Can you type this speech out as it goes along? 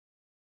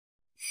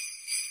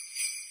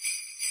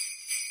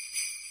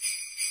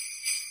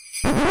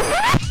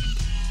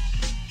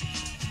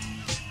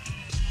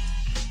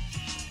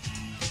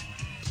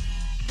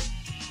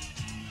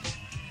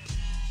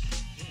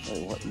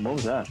Wait, what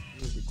was that?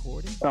 He was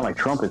recording. Sound like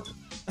trumpets.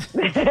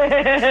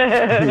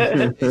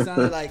 It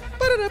sounded like.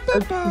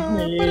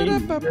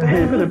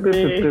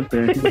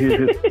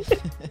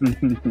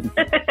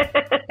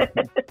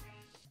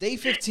 Day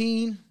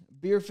 15,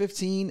 beer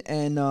 15,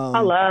 and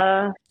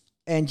Hello.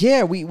 And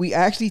yeah, we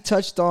actually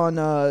touched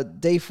on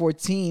day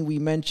 14. We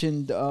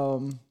mentioned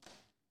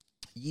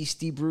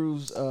Yeasty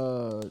Brew's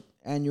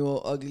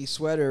annual Ugly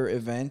Sweater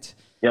event.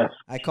 Yes.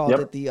 I called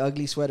it the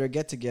Ugly Sweater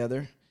Get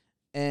Together,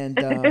 and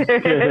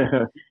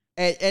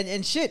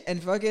and shit,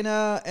 and fucking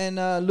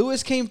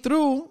Lewis came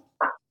through.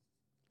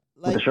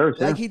 Like, with the shirts,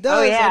 like he does,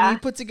 Oh, yeah. and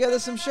he put together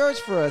some shirts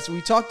for us.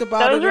 We talked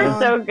about Those it. were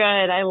on, so good.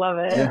 I love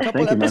it. a couple thank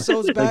you, man.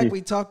 episodes Thank back, you. we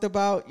talked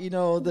about, you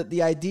know, that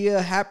the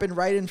idea happened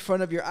right in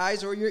front of your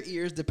eyes or your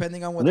ears,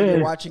 depending on whether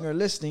you're watching or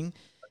listening,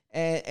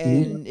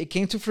 and it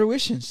came to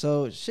fruition.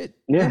 So shit.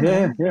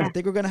 Yeah. I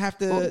think we're gonna have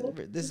to.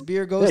 This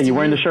beer goes. Yeah, to you're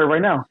wearing you. the shirt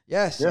right now.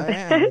 Yes, Yeah.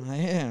 I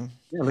am.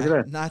 Yeah, look at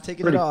that. Not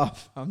taking Pretty. it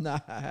off. I'm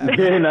not.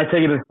 Yeah, not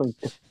taking it.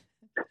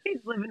 He's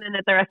living in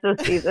it the rest of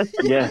the season.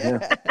 Yeah,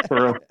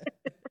 for real.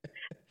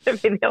 To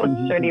be the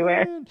only shirt he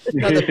wears.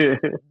 No,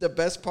 the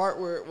best part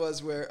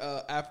where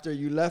after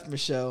you left,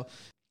 Michelle,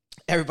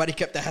 everybody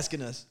kept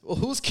asking us, "Well,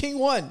 who's King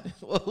One?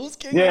 Well, who's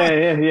King One?"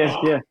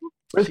 Yeah.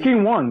 Where's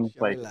King One? She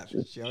already Like, left.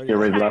 She already she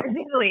already How left. does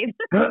he leave?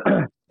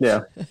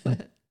 Yeah.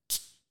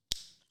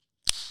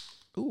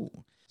 Ooh.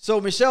 So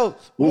Michelle,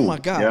 oh Ooh, my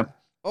God, yeah.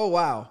 oh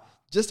wow,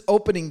 just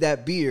opening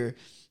that beer,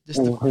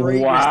 just the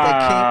fragrance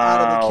that came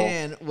out of the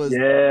can was.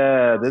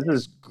 Yeah, this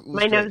is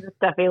My nose is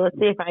stuffy. Let's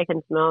see if I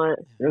can smell it.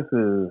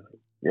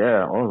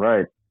 all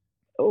right.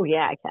 Oh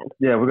yeah, I can.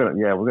 Yeah, we're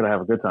gonna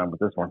have a good time with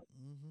this one.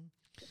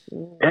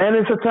 Mhm. And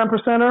it's a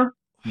 10%er.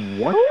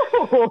 What?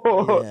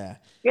 Ooh, Yeah.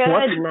 good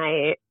What?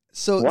 night.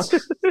 So What?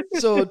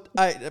 so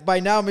by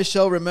now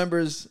Michelle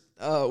remembers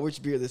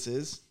which beer this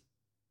is.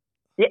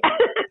 Yeah.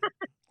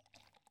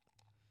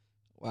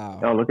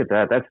 Wow. Oh, look at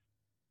that.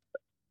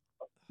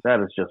 That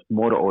is just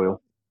motor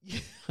oil.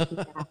 Look at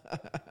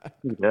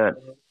that.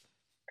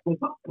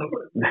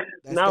 That's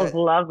Smells that,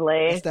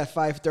 lovely. that's that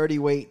 530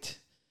 weight.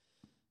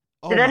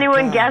 Oh Did my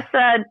anyone God.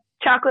 guess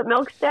chocolate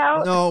milk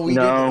stout? No, we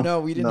No, didn't. No,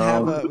 we didn't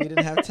no. we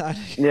didn't have time.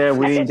 Yeah,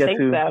 we didn't get think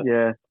to. so.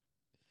 Yeah.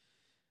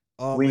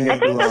 Oh, We man. I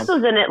think Yeah. this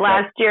was in it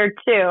last year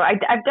too.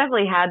 I've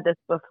definitely had this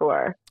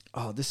before.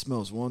 Oh, this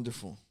smells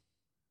wonderful.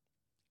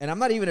 And I'm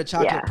not even a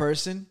chocolate Yeah.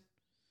 person.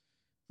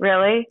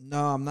 Really?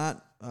 No, I'm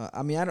not.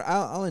 I mean,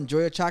 I'll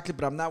enjoy a chocolate,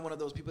 but I'm not one of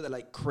those people that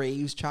like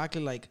craves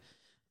chocolate. Like,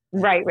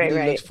 Right.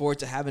 really looks forward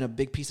to having a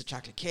big piece of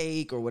chocolate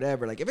cake or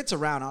whatever. Like, if it's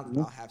around,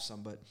 I'll have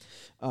some. But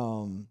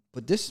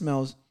this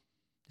smells.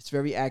 It's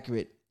very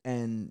accurate.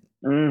 And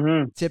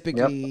Mm-hmm.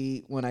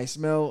 typically, when I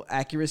smell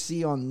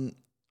accuracy on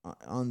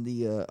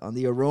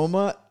the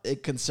aroma,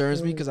 it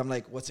concerns me because I'm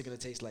like, what's it gonna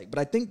taste like? But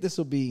I think this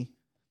will be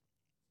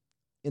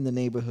in the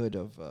neighborhood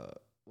of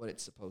what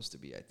it's supposed to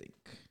be. I think.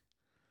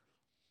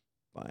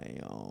 By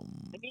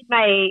I need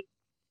my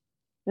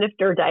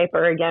snifter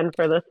diaper again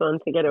for this one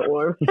to get it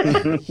warm.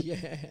 yeah.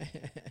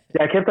 Yeah,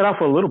 I kept it out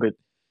for a little bit.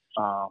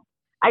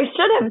 I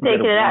should have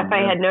taken it out if I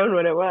had known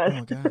what it was. Oh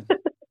my God.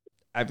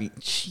 I mean,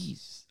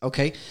 jeez.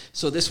 Okay,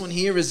 so this one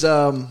here is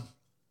from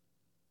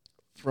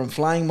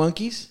Flying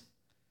Monkeys.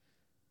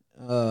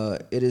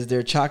 It is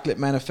their chocolate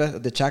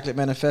the Chocolate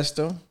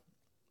Manifesto.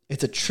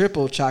 It's a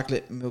triple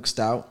chocolate milk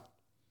stout.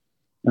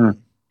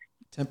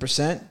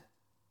 10%.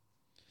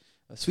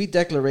 A sweet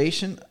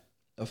declaration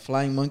of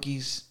Flying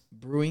Monkeys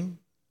Brewing,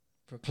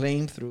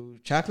 proclaimed through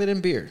chocolate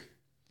and beer.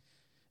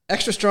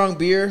 Extra strong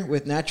beer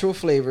with natural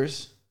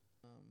flavors.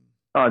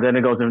 Oh, then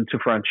it goes into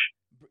French.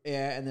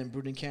 Yeah, and then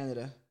brewed in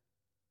Canada.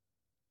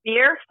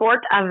 Beer fort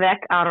avec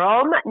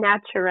arôme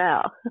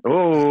naturel.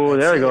 Oh,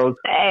 there it goes.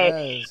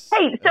 Hey, Yes.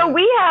 hey. So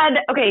we had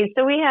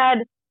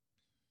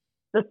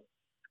the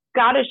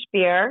Scottish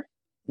beer.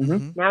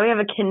 Mm-hmm. Now we have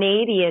a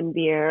Canadian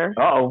beer.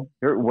 Uh-oh.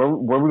 Where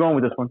are we going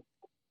with this one?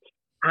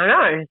 I don't know.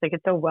 I just think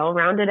it's a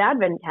well-rounded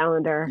advent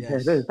calendar.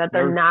 Yes. It is. That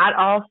they're not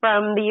all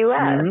from the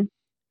U.S. Mhm.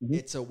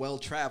 It's a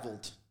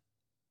well-traveled.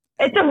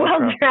 It's a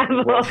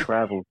well-traveled.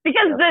 Well-traveled.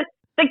 Because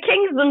the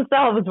kings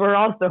themselves were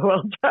also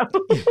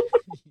well-traveled.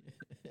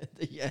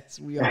 Yes,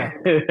 we are.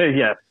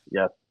 yes.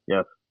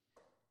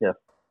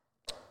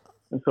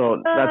 And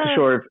so that's a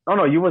short. Oh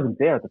no, you wasn't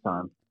there at the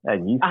time at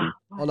Yeasty.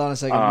 Hold on a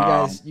second.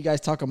 You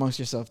guys talk amongst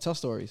yourself. Tell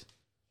stories.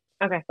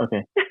 Okay.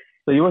 Okay,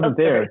 so you wasn't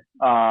there.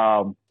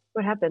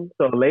 What happened?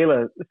 So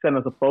Layla sent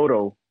us a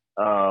photo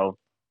of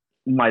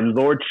my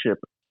lordship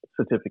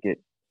certificate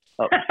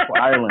for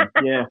Ireland.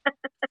 Yeah,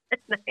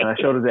 and I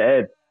showed it to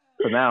Ed.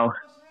 So now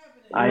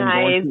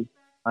I'm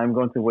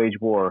going to wage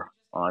war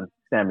on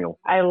Samuel.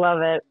 I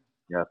love it.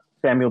 Yeah,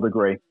 Samuel the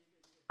Grey.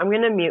 I'm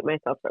going to mute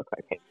myself real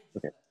quick.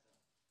 Okay.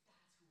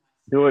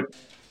 Do it.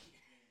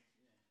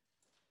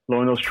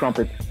 Blowing those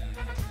trumpets.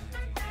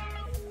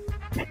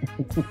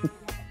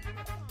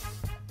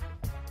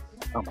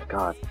 Oh my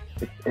God.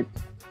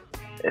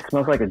 It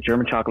smells like a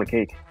German chocolate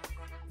cake.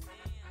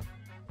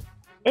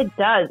 It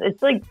does.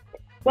 It's like,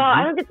 well,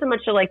 I don't get so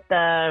much of like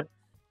the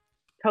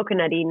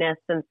coconutiness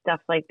and stuff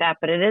like that,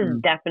 but it is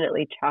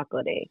definitely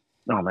chocolatey.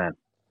 Oh man.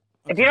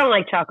 If you don't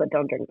like chocolate,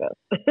 don't drink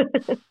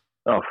this.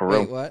 Oh, for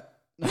real. Wait, what?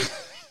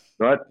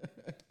 What?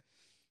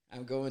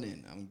 I'm going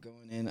in.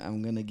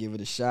 I'm going to give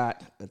it a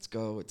shot. Let's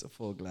go. It's a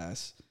full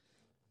glass.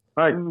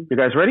 All right. You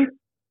guys ready?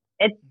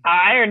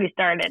 I already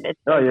started.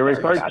 Oh, you already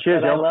started?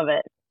 Cheers, I yo. love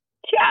it.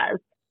 Cheers.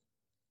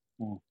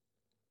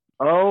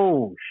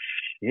 Oh,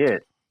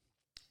 shit.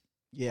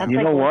 Yeah. That's You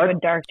like know what?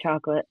 Good dark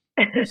chocolate.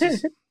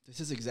 This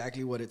is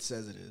exactly what it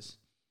says it is.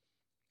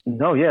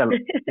 No, yeah.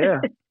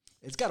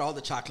 It's got all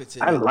the chocolates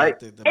in it. I like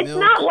the It's milk.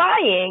 not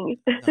lying.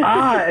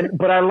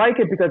 But I like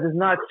it because it's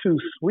not too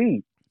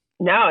sweet.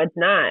 No, it's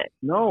not.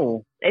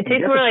 No. It tastes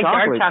get more the like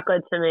dark chocolate.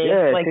 chocolate to me.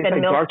 Yeah, it like tastes the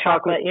like milk dark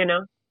chocolate, chocolate. you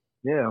know?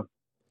 Yeah.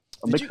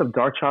 A mix of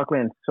dark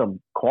chocolate and some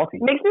coffee.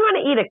 Makes me want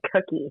to eat a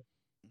cookie.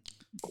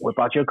 Whip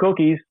out your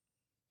cookies.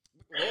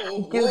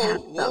 Whoa, do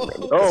have whoa,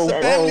 some. whoa. Oh, It's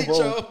a family whoa,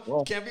 show.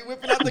 whoa. Can't be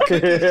whipping out the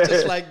cookies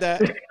just like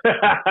that.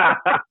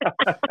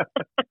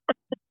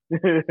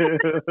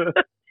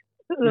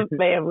 This is a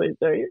family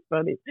show. You're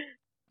funny.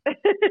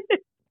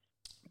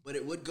 But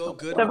it would go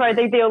good. So far, I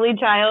think the only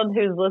child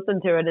who's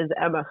listened to it is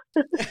Emma.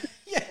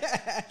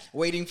 Yeah.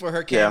 Waiting for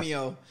her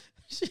cameo.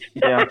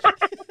 Yeah.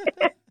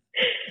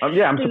 I'm She's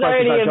surprised she's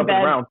already not in jumping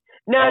bed. around.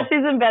 No, Oh.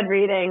 she's in bed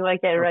reading,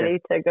 like getting ready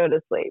to go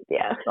to sleep.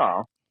 Yeah.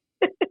 Oh,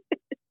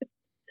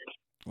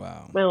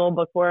 Wow. My little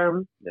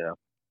bookworm.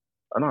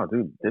 I know,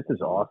 dude. This is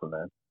awesome,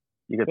 man.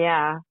 You get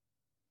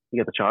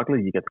the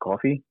chocolate, you get the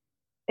coffee.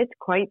 It's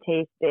quite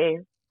tasty.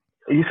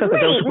 You said that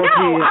there was supposed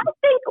to be. I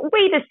think.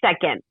 Wait a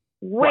second.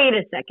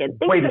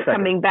 Things Wait a are second.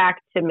 coming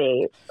back to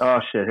me. Oh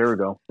shit! Here we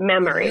go. I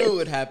Memories. knew it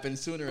would happen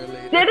sooner or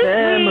later. Didn't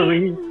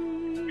Memories.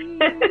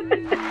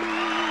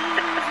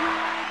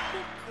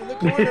 In the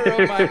corner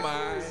of my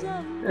mind.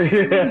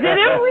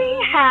 Didn't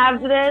we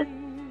have this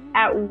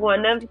at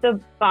one of the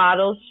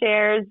bottle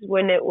shares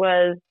when it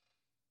was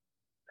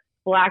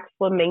Black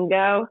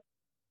Flamingo?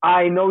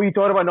 I know what you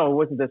thought about. No, it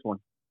wasn't this one.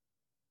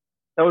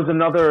 That was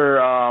another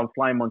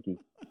flying monkey.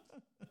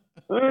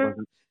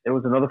 It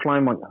was another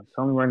flying monkey. I'm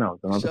telling you right now.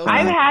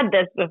 I've had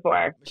this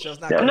before. Michelle's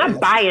not I'm not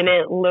convinced. buying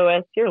it,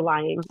 Lewis. You're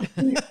lying.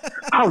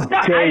 How No,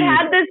 dare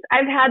you?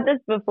 I've had this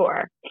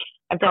before.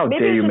 How Maybe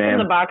dare it was you, just man. in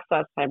the box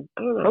last time.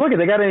 I don't Oh, know. look,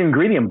 they got an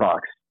ingredient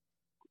box.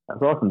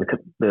 That's awesome.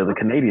 The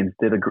Canadians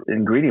did an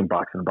ingredient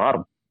box in the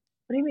bottom.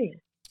 What do you mean?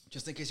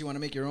 Just in case you want to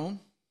make your own?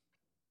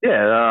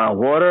 Yeah,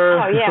 water.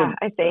 Oh, yeah,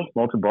 I see.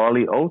 Malted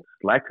barley, oats,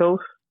 lactose,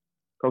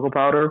 cocoa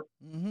powder,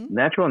 Mm-hmm.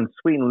 natural and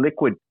sweetened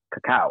liquid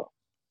cacao.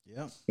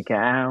 Yeah.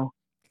 Cacao.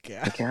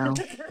 Cacao.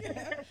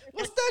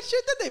 What's that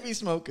shit that they be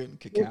smoking?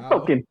 Cacao.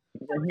 Smoking.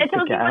 It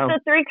tells you what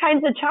the 3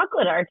 kinds of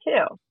chocolate are,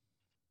 too.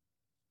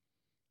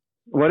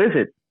 What is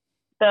it?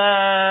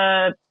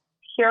 The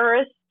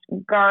Purest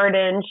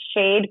Garden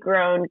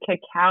shade-grown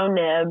cacao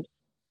nibs.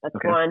 That's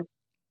Okay. 1.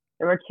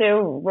 Number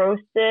 2,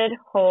 roasted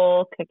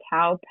whole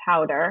cacao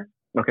powder.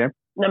 Okay.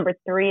 Number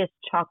 3 is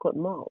chocolate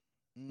malt.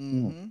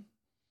 Mm-hmm.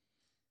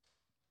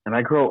 And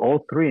I grow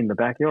all 3 in the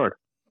backyard.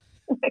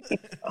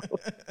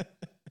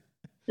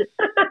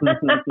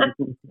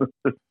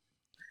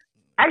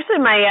 Actually,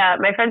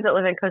 my friends that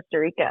live in Costa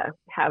Rica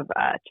have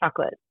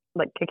chocolate,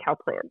 like cacao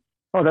plants.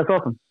 Oh, that's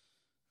awesome.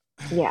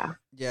 Yeah.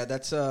 Yeah,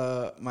 that's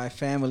my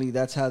family.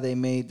 That's how they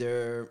made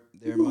their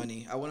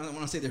money. I want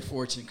to say their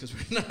fortune because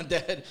we're not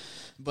dead,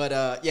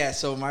 but yeah.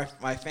 So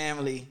my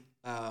family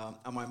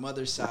on my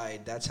mother's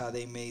side, that's how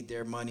they made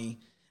their money.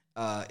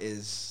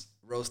 Is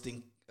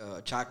roasting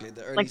chocolate.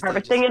 The early Like stages.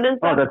 harvesting it and Oh,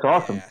 stuff. that's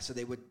awesome. Yeah, so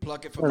they would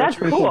pluck it from That's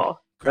the tree. cool.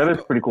 That is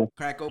pretty cool.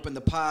 Crack open the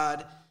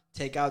pod,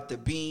 take out the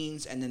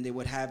beans, and then they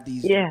would have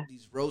these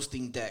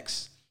roasting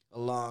decks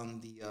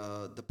along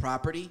the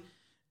property.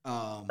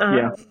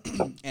 Yeah.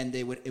 And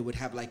it would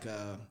have like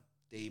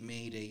they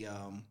made a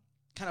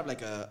kind of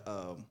like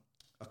a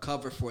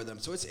cover for them.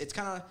 So it's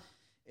kind of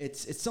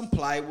it's some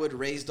plywood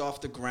raised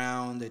off the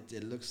ground.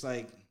 It looks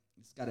like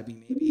it's got to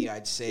be maybe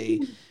I'd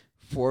say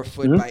 4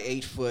 foot by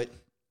 8 foot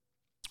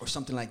or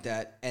something like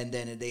that. And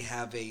then they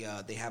have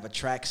a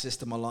track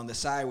system along the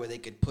side where they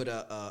could put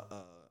a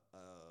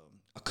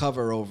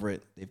cover over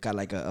it. They've got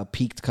like a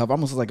peaked cover,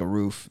 almost like a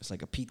roof. It's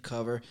like a peaked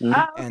cover.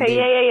 Oh, And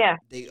okay. Yeah.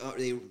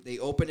 They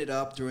open it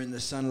up during the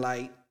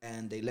sunlight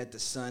and they let the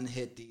sun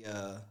hit the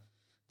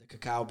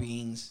cacao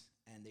beans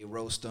and they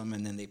roast them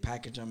and then they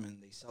package them and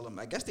they sell them.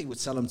 I guess they would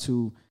sell them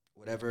to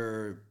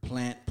whatever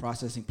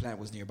processing plant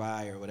was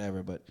nearby or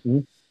whatever. But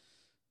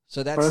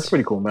so that's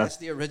pretty cool, man. That's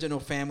the original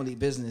family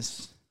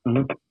business.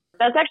 Mm-hmm.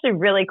 That's actually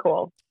really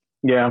cool.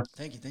 Yeah.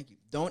 Thank you.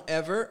 Don't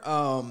ever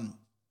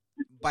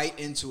bite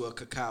into a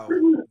cacao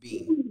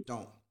bean.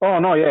 Don't. Oh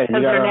no, yeah.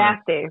 Because they're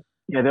nasty.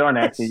 Yeah, they are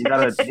nasty. You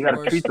gotta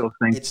treat those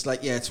things. It's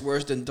like it's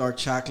worse than dark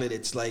chocolate.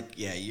 It's like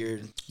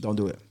don't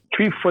do it.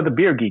 Treat for the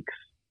beer geeks.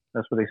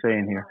 That's what they say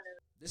in here.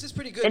 This is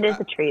pretty good. It is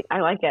a treat. I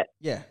like it.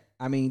 Yeah.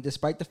 I mean,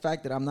 despite the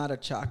fact that I'm not a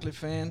chocolate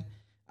fan,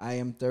 I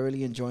am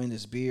thoroughly enjoying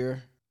this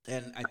beer.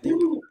 And I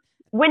think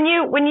When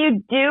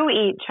you do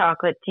eat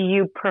chocolate, do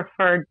you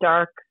prefer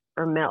dark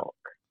or milk?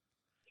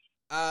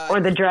 Or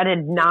the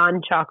dreaded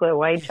non-chocolate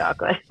white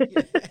chocolate.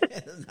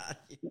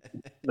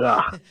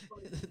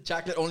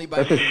 Chocolate only by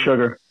That's just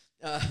sugar.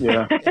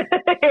 Yeah.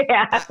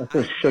 Yeah. That's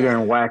just sugar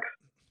and wax.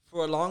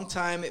 For a long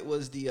time, it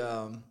was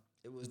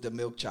the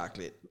milk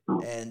chocolate,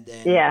 and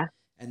then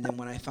And then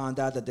when I found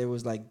out that there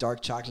was like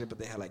dark chocolate, but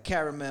they had like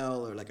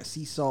caramel or like a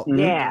sea salt,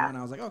 and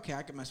I was like, okay,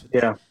 I can mess with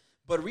that.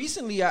 But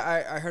recently,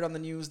 I heard on the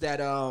news that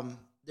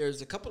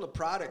there's a couple of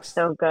products.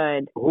 So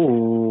good.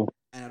 Ooh.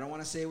 And I don't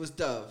want to say it was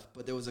Dove,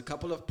 but there was a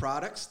couple of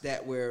products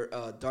that were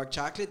dark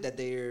chocolate that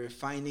they're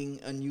finding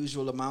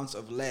unusual amounts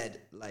of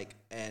lead, like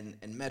and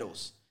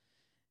metals.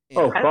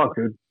 Oh fuck,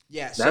 dude.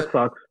 Yeah, that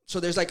sucks. So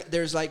there's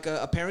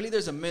apparently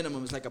there's a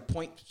minimum. It's like a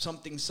point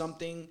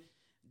something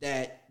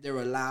that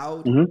they're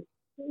allowed,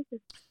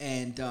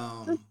 and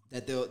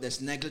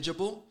that's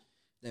negligible.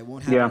 That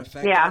won't have an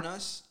effect on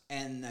us.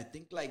 And I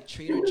think like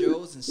Trader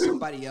Joe's and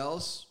somebody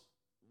else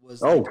was.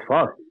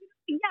 Fuck.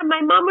 Yeah,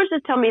 my mom was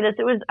just telling me this.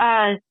 It was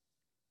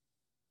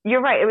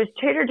you're right. It was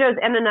Trader Joe's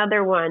and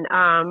another one.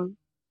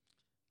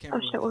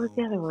 What was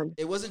the other one?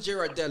 It wasn't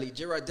Ghirardelli.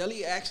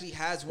 Ghirardelli actually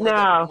has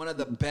one of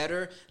the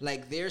better.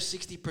 Like they're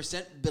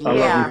 60%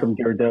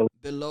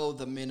 below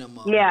the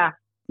minimum. Yeah.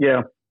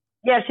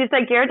 She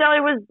said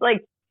Ghirardelli was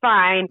like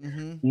fine,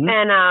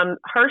 and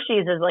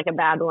Hershey's is like a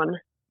bad one.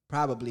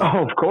 Probably.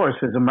 Oh, of course,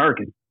 it's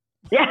American.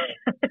 Yeah.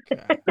 Well,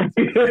 so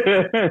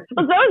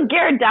is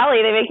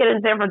Ghirardelli. They make it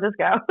in San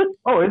Francisco.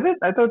 Oh, is it?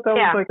 I thought that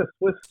was like a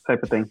Swiss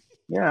type of thing.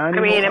 Yeah, I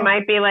mean, it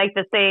might be like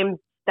the same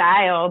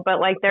style, but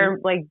like they're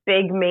like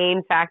big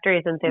main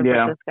factories in San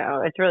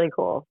Francisco. It's really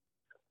cool.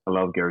 I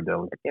love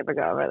Ghirardelli. If you ever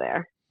go over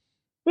there.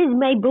 This is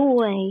my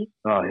boy.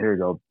 Oh, here you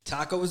go.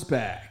 Taco is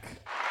back.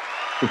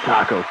 The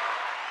taco.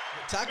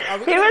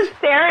 He was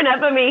staring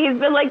up at me. He's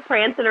been like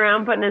prancing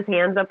around, putting his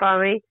hands up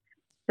on me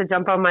to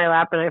jump on my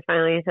lap, and I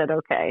finally said,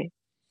 okay.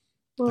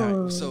 All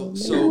right, so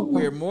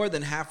we're more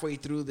than halfway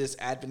through this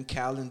advent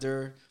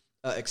calendar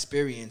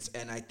experience,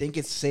 and I think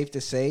it's safe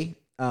to say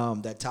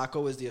that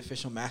Taco is the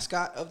official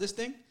mascot of this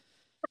thing.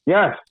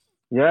 Yes.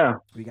 Yeah.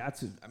 We got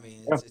to. I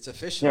mean, it's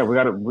official. Yeah, we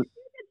got to.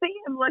 See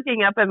him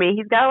looking up at me.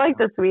 He's got like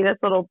the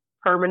sweetest little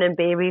permanent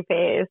baby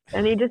face,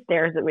 and he just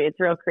stares at me. It's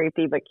real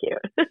creepy but cute.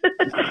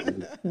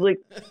 Like,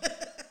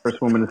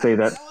 first woman to say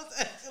that.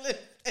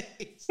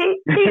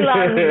 He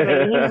loves me.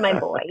 He's my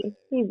boy.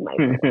 He's my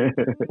boy.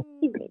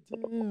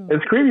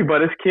 It's creepy,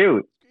 but it's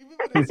cute.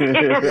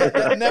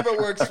 That never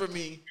works for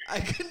me.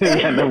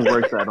 That never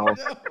works at all.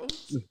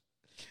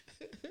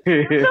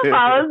 He also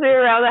follows me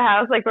around the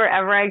house, like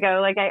wherever I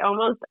go. Like I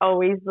almost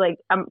always like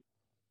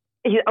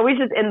he's always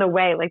just in the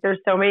way. Like there's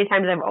so many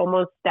times I've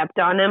almost stepped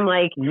on him,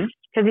 like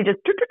because he just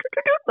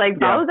like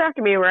follows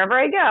after me wherever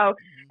I go.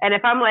 And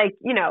if I'm like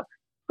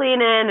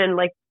cleaning and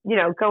like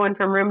going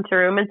from room to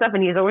room and stuff,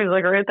 and he's always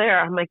like right there,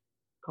 I'm like,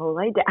 go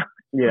lay down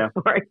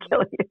before I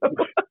kill you.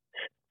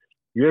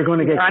 You're going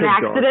to get on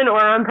accident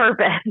or on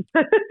purpose.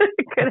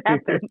 It could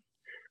happen.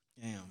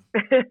 Damn.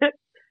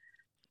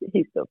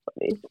 He's so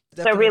funny.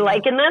 So are we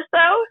liking this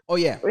though? Oh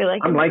yeah,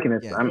 I'm liking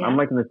it. I'm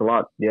liking this a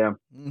lot. Yeah.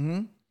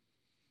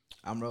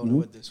 I'm rolling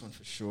with this one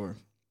for sure.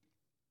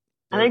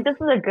 I think this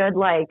is a good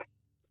like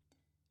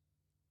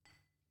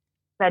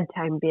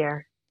bedtime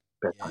beer.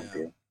 Bedtime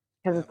beer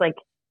because it's like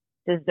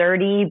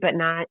desserty, but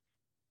not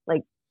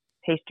like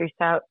pastry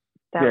stout.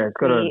 Yeah, it's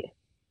gonna.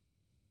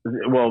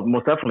 Well,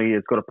 most definitely,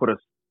 it's gonna put us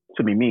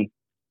to be me.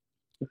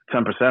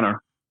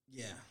 10%er.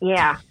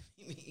 Yeah.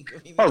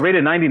 Oh,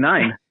 rated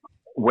 99.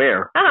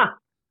 Where?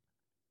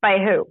 By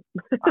who?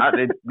 I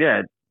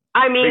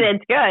mean,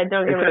 it's good.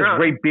 Don't get me wrong. It says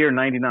rate beer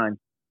 99.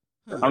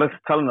 Unless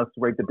it's telling us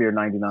to rate the beer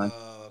 99.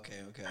 Oh, okay.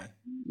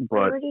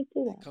 But where do you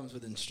see that? It comes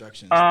with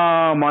instructions.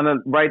 On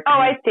the right. Oh,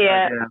 I see it.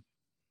 Yeah.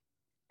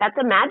 That's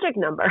a magic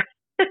number.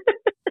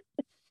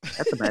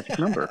 That's a magic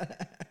number.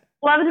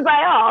 Loved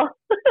by all.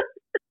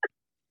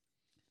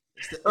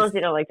 Unless you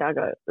don't like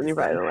tacos, then you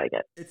probably don't like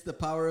it. It's the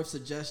power of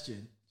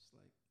suggestion.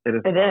 It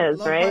is,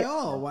 loved right? By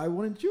all. Why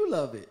wouldn't you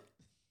love it?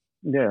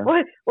 Yeah.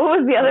 What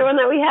was the other one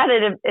that we had?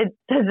 It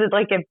says it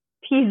like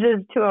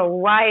appeases to a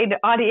wide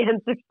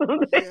audience or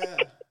something. Yeah.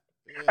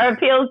 Or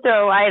appeals to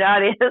a wide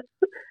audience.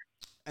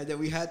 And then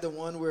we had the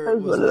one where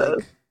it was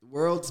like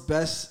world's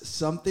best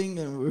something,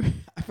 and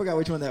I forgot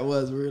which one that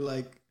was. We were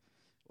like,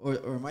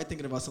 or am I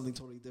thinking about something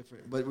totally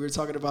different? But we were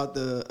talking about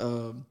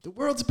the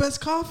world's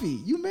best coffee.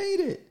 You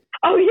made it.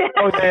 Oh yeah.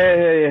 Oh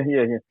yeah.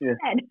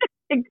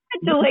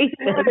 Congratulations.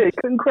 Hey,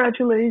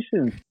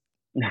 congratulations.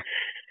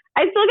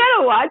 I still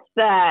gotta watch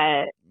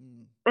that.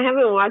 I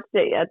haven't watched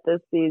it yet this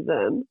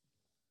season.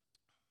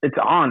 It's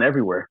on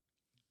everywhere.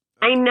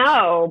 I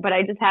know, but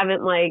I just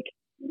haven't like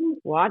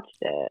watched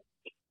it.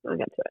 I'll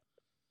get to it.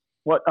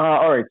 What?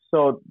 All right.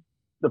 So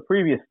the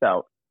previous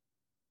stout,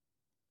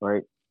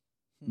 right?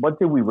 What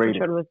did we rate? Which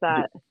one was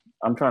that?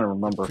 I'm trying to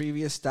remember. The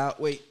previous stout.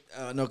 Wait,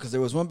 no, because there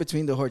was one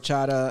between the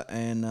horchata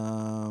and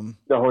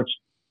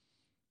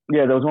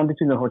Yeah, there was one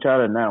between the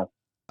horchata and now.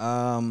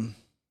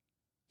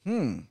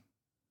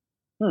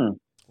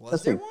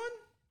 Was there one?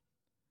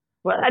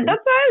 Well, that's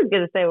what I was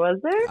gonna say. Was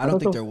there? I don't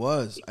think there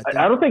was.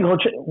 I don't think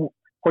horchata.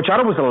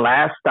 Horchata was the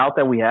last stout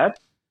that we had.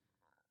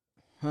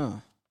 Huh.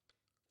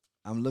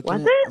 I'm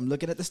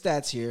looking at the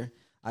stats here.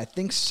 I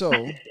think so.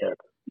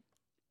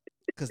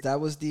 Because that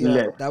was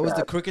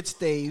the Crooked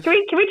Stave. Can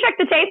we check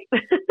the tape?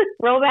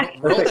 Roll back.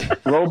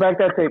 Roll back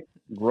that tape.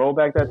 Roll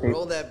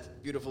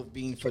that beautiful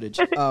bean footage.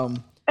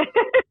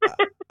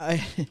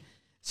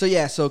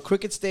 So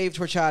Crooked Stave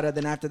Horchata.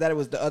 Then after that, it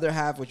was the other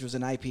half, which was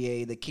an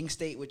IPA. The King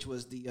State, which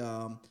was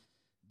the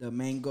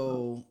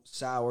mango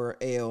sour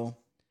ale.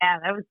 Yeah,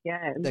 that was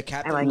good. The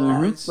Captain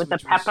Lawrence with the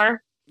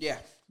pepper. Yeah.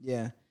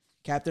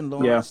 Captain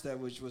Lawrence,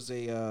 which was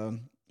a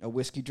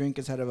whiskey drink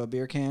instead of a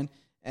beer can,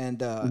 and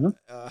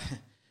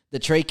the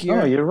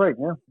Trachea. Oh, you're right.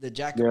 Yeah.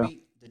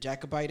 The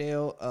Jacobite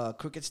ale,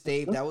 Crooked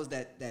Stave. That was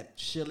that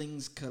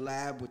Shillings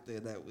collab with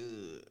that.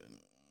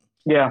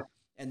 Yeah.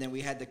 And then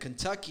we had the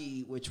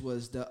Kentucky, which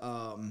was the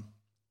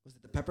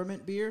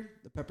peppermint beer,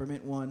 the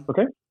peppermint one.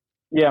 Okay.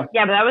 Yeah.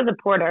 Yeah, but that was a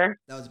porter.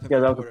 That was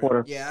a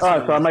porter. Yeah.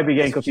 So I might be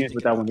getting confused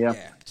with that one. Yeah.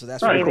 So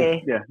that's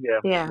maybe. Cool.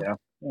 Yeah.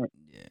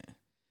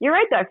 You're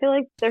right, though. I feel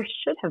like there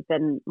should have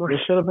been more. There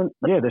should have been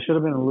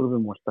a little bit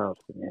more stouts.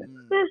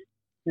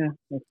 Yeah,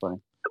 that's fine.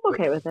 I'm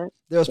okay with it.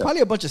 There was probably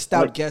a bunch of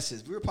stout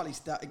guesses. We were probably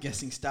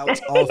guessing stouts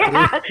all through.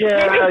 Probably.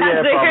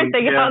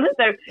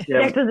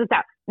 Next is a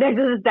stout. Next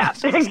is a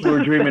stout. We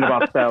were dreaming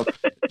about stouts.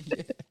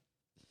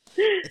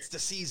 It's the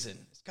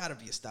season. It's got to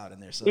be a stout in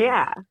there. So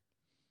Yeah,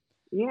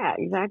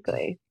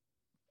 exactly.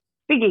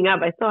 Speaking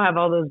of, I still have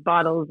all those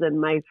bottles in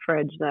my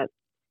fridge that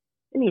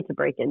I need to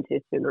break into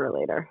sooner or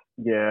later.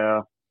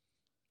 Yeah.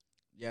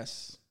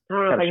 Yes. I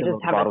don't know if I could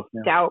just have a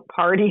stout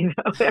party,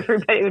 though.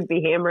 Everybody would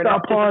be hammered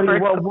up. Party.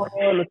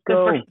 Let's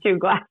go. The first two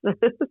glasses.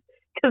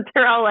 Because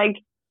they're all,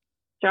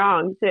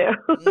 strong, too.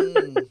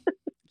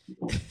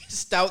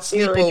 Stout sleepover.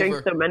 You only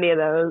drink so many of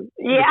those.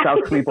 Yeah.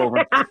 Stout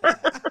sleepover.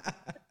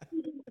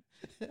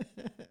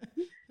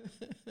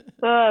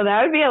 Oh,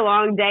 that would be a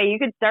long day. You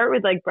could start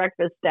with,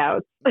 breakfast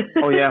stouts.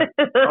 Oh, yeah.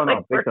 Oh,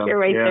 no. Work your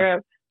way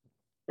through.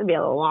 It'd be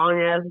a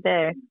long-ass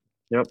day.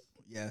 Yep.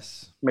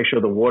 Yes. Make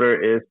sure the water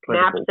is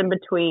plentiful. Naps in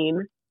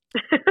between.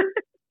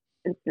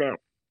 And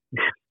snacks.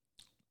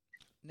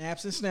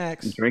 Naps and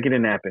snacks. Drinking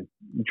and napping.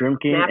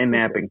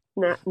 Napping.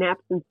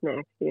 Naps and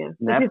snacks, yeah.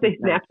 Naps and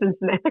snaps and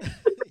snacks.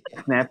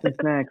 Snaps and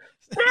snacks.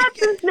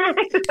 Snaps and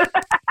snacks.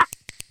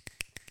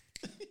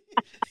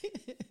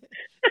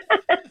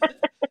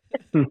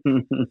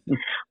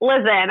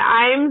 Listen,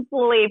 I'm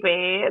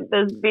sleepy.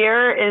 This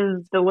beer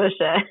is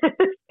delicious.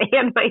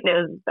 And my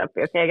nose is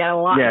stuffy. Okay, I got a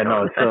lot. Yeah,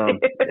 no, it's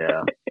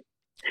yeah.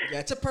 Yeah,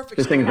 it's a perfect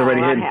this storm. thing's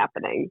already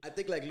happening. I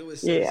think like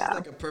Lewis said, it's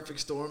like a perfect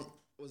storm.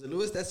 Was it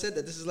Lewis that said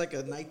that this is like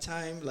a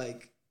nighttime,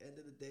 end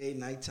of the day,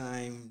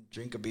 nighttime,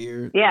 drink a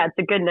beer? Yeah, it's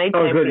a good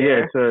nighttime. Oh, good.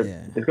 Beer.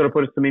 Yeah, it's gonna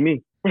put us to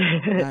me.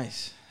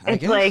 Nice.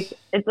 It's like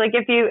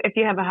if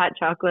you have a hot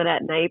chocolate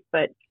at night,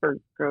 but for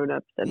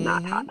grown-ups and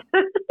not hot.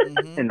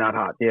 And not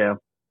hot. Yeah.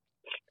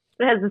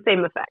 It has the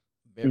same effect.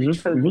 Very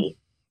true.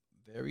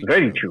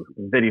 Very true.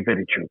 Very,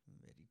 very true.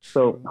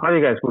 So, how do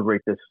you guys would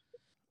rate this?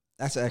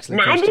 That's an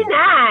excellent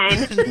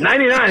 99.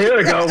 99. Here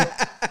we go.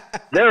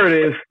 There it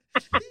is.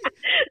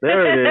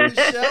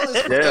 Michelle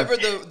is forever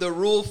the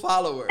rule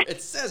follower.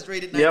 It says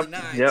rated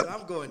 99, so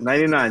I'm going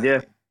 99.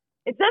 Yeah.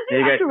 It says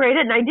you have to rate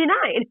it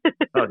 99.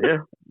 Oh yeah,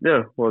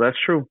 yeah. Well, that's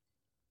true.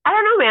 I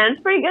don't know, man.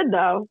 It's pretty good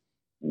though.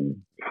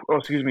 Oh,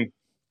 excuse me.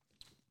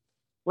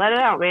 Let it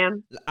out,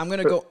 man. I'm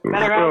gonna go.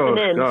 Better out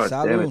than in. God,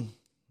 Salud.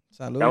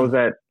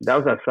 That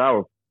was that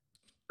sour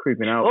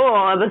creeping out.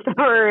 Oh, the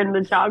sour and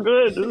the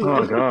chocolate.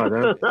 Oh God,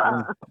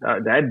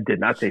 that did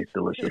not taste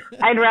delicious.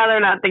 I'd rather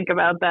not think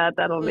about that.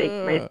 That'll make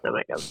my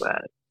stomach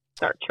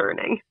start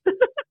churning.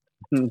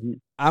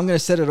 I'm gonna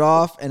set it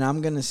off, and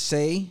I'm gonna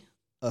say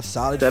a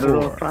solid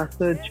 4.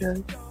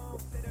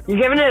 You're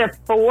giving it a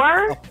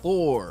 4? A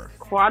 4.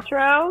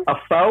 Quattro? A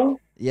foe?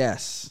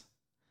 Yes.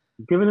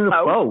 Giving it a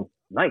foe.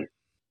 Nice.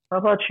 How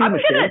about you,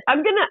 Michelle?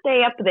 I'm gonna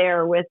stay up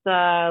there with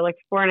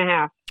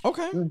 4.5.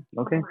 Okay.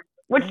 Okay.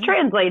 Which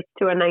translates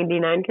to a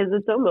 99 because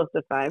it's almost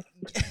a 5.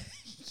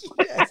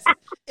 Yes.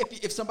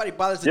 If somebody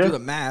bothers to do the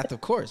math,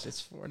 of course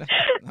it's 4.5.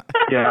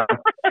 Yeah.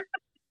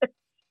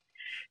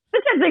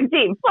 Statistics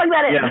team, plug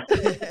that in. Yeah.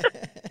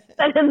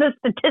 That's in the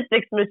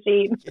statistics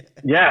machine.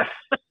 Yes.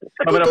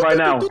 Coming up right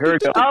now. Here we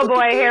go. Oh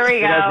boy, here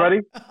we go.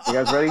 You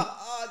guys ready?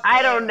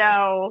 I don't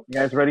know. You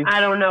guys ready?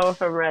 I don't know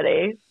if I'm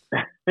ready. All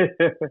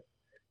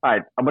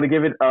right. I'm gonna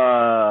give it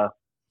a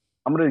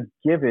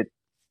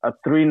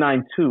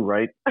 392,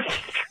 right?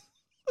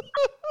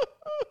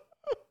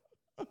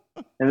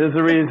 And there's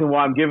a reason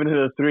why I'm giving it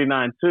a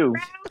 392.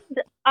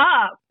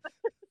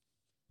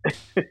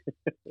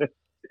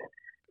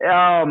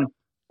 Round up.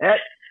 It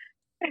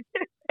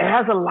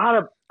has a lot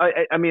of.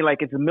 I mean,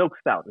 like it's a milk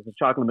stout. It's a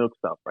chocolate milk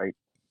stout, right?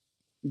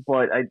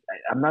 But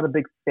I'm not a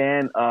big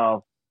fan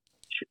of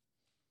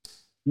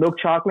milk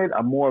chocolate.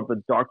 I'm more of a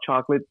dark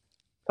chocolate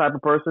type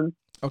of person.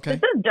 Okay.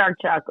 This is dark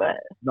chocolate.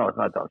 No, it's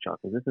not dark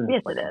chocolate. This is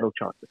yes, it is. milk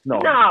chocolate.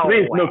 No,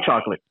 it's milk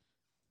chocolate.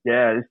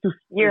 Yeah, it's too.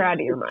 You're out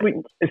of your mind.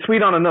 Sweet. It's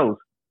sweet on the nose.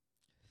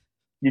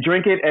 You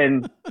drink it,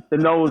 and the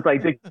nose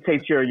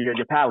dictates your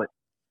palate.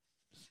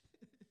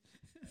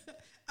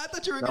 I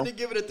thought you were going to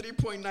give it a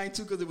 3.92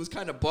 because it was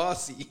kind of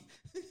bossy.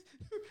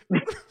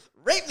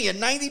 Rate me a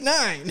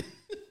 99.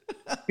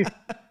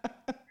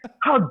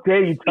 How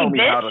dare you tell me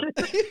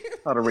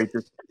how to rate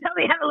this? Tell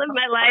me how to live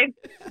my life.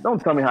 Don't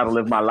tell me how to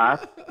live my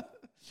life.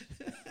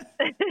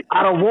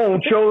 I don't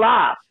want your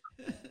life.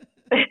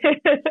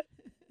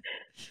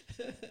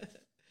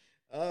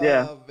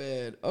 Oh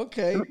man.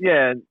 Okay.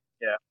 Yeah.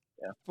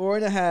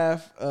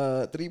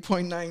 4.5,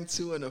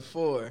 3.92, and a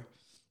 4.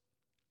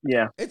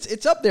 Yeah.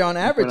 It's up there on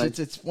average.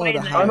 It's one of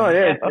the highest. Oh no,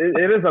 yeah,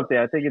 it is up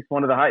there. I think it's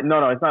one of the high.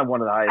 No, it's not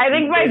one of the highest. I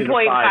think my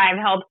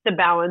 0.5 helps to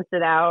balance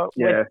it out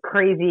with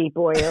crazy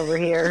boy over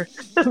here.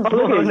 You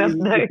pointed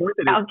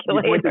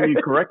me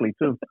correctly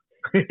too.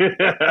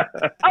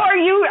 Are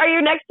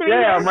you next to me?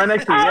 Yeah, I'm right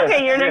next to you. Oh,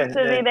 okay, you're next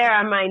to me there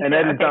on mine. And too.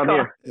 then it's down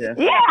here.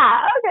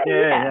 Yeah. Okay.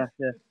 Yeah.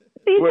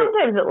 See,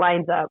 sometimes it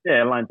lines up.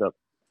 Yeah, it lines up.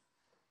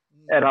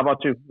 Ed, how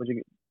about you? What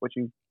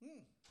you?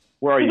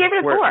 Where are you? You gave it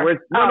a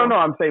 4. No.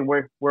 I'm saying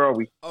where are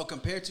we? Oh,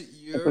 compared to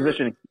your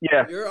positioning.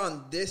 Yeah. You're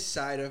on this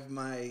side of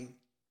my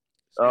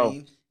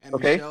screen, and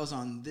Michelle's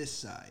on this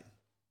side.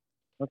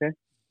 Okay.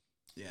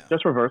 Yeah.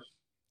 Just reverse.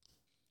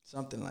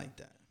 Something like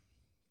that.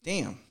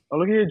 Damn. Oh,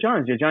 look at your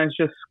Giants. Your Giants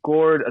just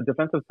scored a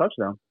defensive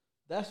touchdown.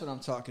 That's what I'm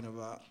talking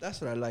about.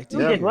 That's what I like to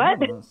hear. You did what?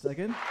 Hold on a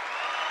second.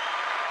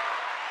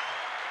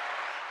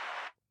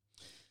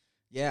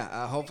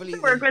 Yeah, hopefully.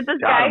 Work with this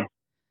guy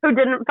who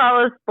didn't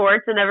follow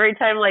sports, and every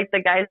time, like, the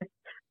guys,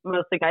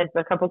 mostly guys, but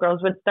a couple girls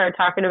would start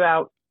talking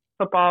about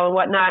football and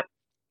whatnot,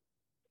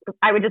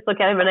 I would just look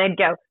at him and I'd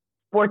go,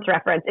 sports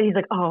reference. And he's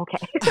like, oh,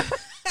 okay.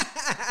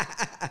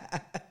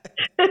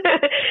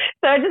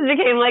 So it just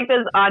became like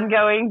this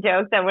ongoing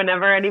joke that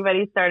whenever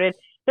anybody started,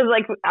 because,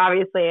 like,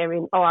 obviously, I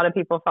mean, a lot of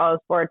people follow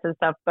sports and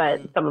stuff,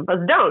 but some of us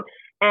don't.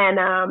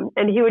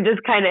 And he would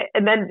just kind of,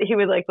 and then he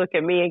would, like, look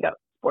at me and go,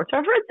 sports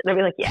reference? And I'd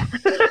be like, yeah.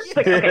 It's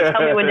like, okay,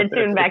 tell me when to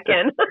tune back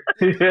in.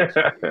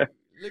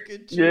 Look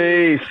at you.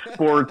 Yay,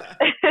 sports.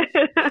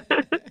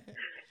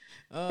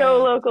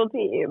 Go local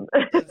team.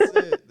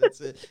 That's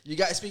it. You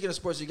guys, speaking of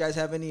sports, you guys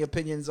have any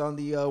opinions on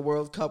the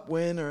World Cup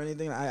win or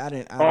anything? I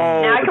didn't.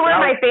 Now I can wear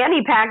my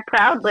fanny pack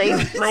proudly.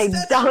 Yes, my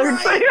 $1.25.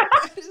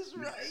 That is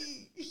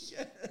right.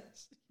 Yes.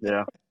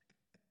 Yeah.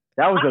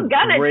 That was I'm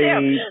a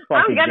great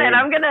fucking game.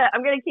 I'm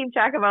gonna keep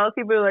track of all those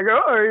people who are like,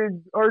 oh,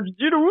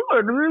 Argentina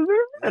won,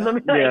 and I'm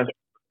like,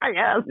 I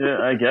guess. Yeah,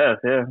 I guess.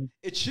 Yeah.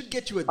 It should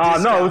get you a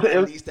discount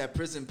at least at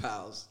Prison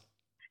Pals.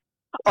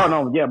 Oh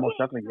no, yeah, most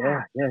definitely.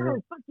 Yeah. Oh,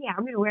 fuck yeah,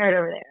 I'm gonna wear it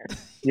over there.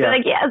 Yeah.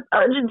 Like, yes,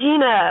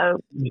 Argentina,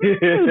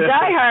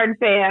 diehard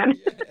fan.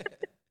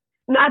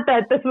 Not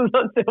that this was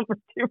on sale for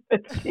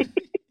 $2.50.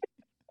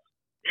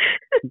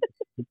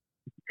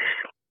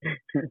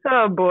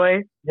 Oh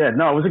boy. Yeah,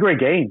 no, it was a great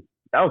game.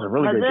 That was a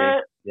really good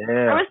game.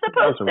 Yeah. I was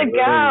supposed to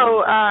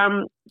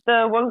go.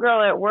 The one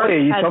girl at work. Oh,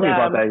 yeah, you told me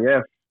about that.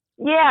 Yeah.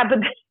 Yeah, but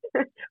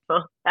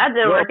well, that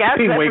didn't work out.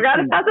 I forgot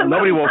about the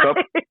Nobody woke up.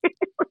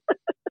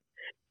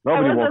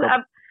 Nobody woke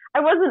up.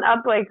 I wasn't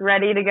up, like,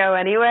 ready to go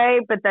anyway.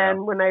 But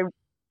then when I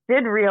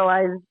did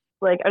realize,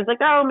 like, I was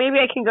like, oh, maybe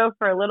I can go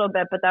for a little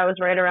bit. But that was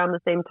right around the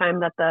same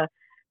time that the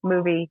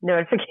movie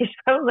notification.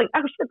 I was like,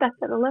 oh shit, that's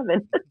at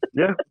 11.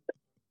 Yeah.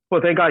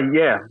 Well, thank God.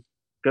 Yeah.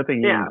 Good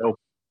thing you didn't go.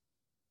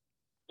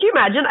 Can you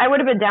imagine? I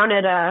would have been down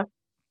at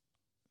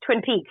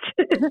Twin Peaks,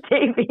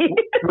 Davy.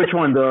 Which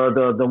one?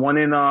 The one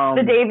in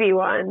the Davy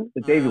one.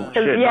 The Davy one.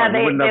 Shit, yeah,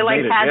 they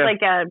like had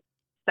like a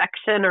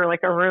section or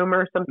like a room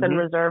or something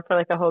reserved for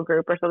like a whole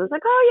group or something. It's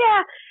like, oh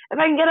yeah, if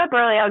I can get up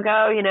early, I'll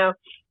go. You know.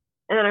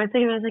 And then I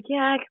was like,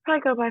 yeah, I could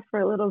probably go by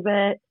for a little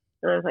bit.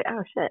 And I was like,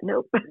 oh shit,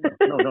 nope.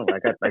 No, I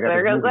got.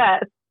 There goes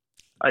that.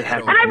 I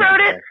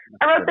wrote it.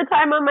 I wrote the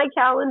time on my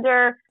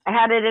calendar. I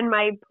had it in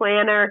my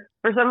planner.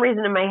 For some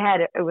reason in my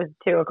head, it was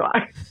 2:00.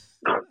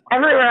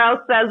 Everywhere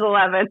else says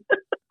 11.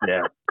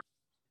 Yeah.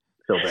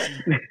 So bad.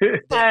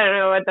 I don't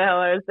know what the hell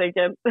I was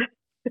thinking.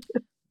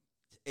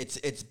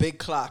 It's big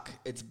clock.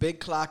 It's big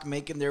clock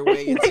making their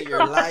way into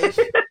your life,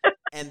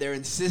 and they're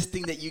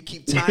insisting that you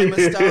keep time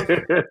and stuff.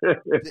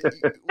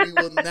 We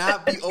will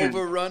not be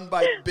overrun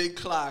by big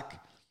clock.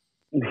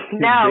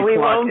 No, we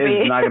won't be.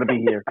 It's not going to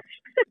be here.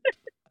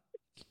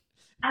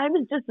 Time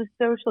is just a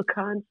social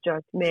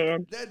construct,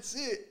 man. That's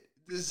it.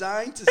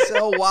 Designed to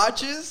sell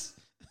watches.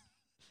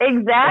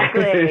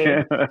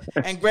 Exactly.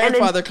 And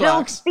grandfather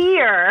clocks. Still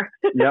fear.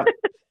 Yep.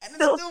 And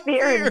still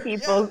fear in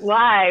people's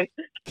lives.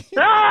 It's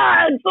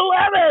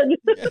 11.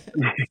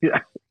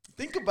 Yeah.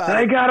 Think about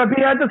I gotta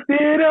be at the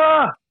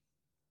theater.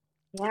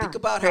 Yeah, think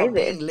about crazy. How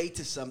being late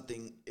to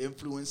something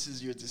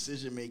influences your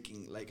decision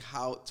making. Like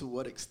to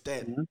what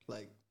extent? Mm-hmm.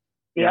 Like.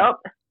 Yep.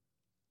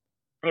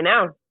 I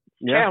know.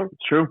 Yeah,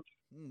 it's true.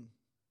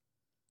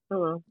 Oh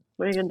well,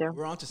 what are you gonna do?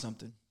 We're on to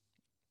something.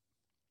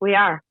 We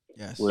are.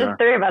 Yes. Just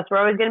 3 of us. We're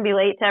always gonna be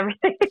late to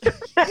everything.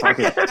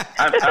 Okay.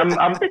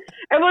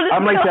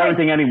 I'm late to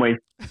everything anyway.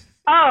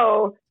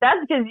 Oh,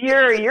 that's because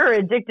you're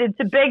addicted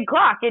to big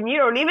clock and you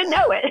don't even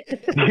know it.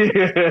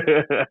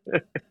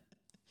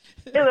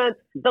 And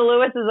the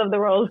Lewises of the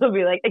world will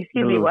be like,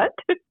 "Excuse me, what?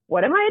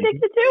 What am I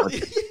addicted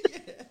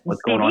to?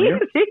 What's going on here?"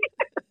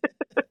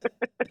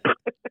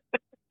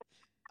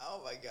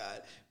 Oh my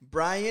God,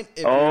 Brian!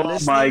 If Oh you're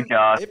listening, my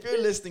God! If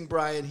you're listening,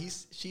 Brian,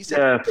 she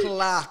said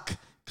clock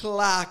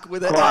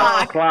with an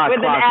clock with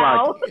an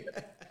L.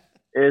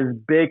 Is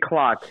big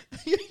clock.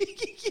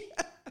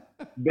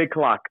 Big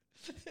clock.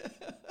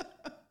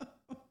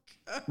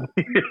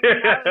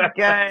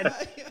 Good.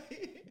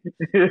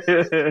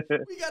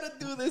 We gotta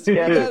do this.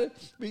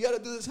 We gotta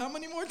do this. How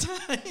many more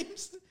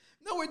times?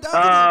 No, we're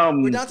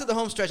down to the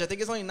home stretch. I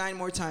think it's only 9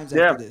 more times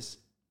after this.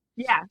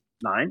 Yeah.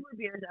 9? More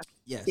beers after.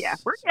 Yes. Yeah,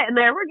 we're getting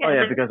there. We're getting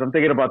there. Because I'm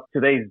thinking about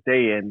today's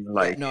day and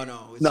like. No.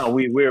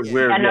 We're.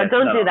 Yeah,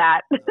 don't do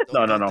that.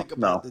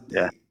 No.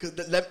 Yeah.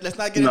 Let's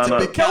not get into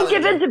big calendar. Don't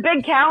get into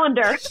big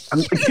calendar.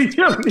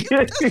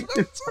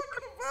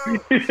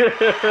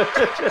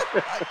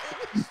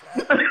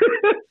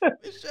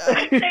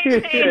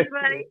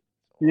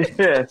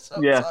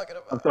 Yeah.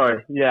 I'm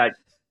sorry. Yeah.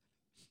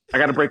 I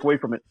got to break away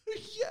from it.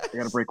 Yes. I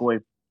got to break away.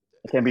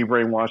 I can't be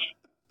brainwashed.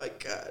 My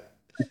God.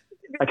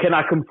 I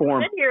cannot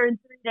conform. I've been here in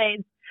 3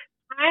 days.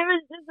 Time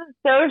is just a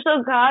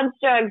social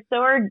construct. So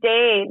are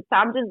dates.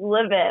 I'm just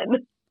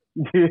living.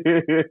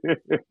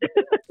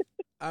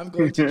 I'm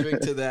going to drink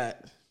to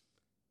that.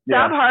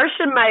 Stop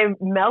harshing my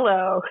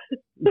mellow.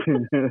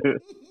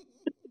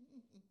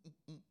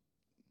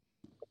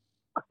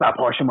 Stop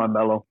harshing my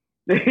mellow.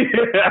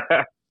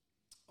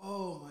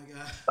 Oh my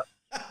God.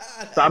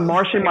 Stop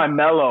marshing my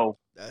mellow.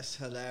 That's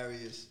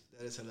hilarious.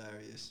 That is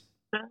hilarious.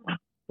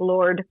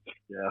 Lord.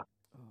 Yeah.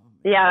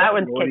 Yeah, that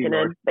one's kicking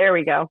in. There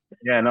we go.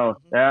 Yeah, no.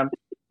 Yeah,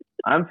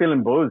 I'm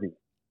feeling boozy.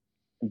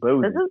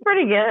 This is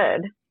pretty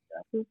good.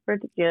 This is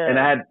pretty good. And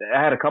I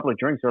had a couple of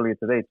drinks earlier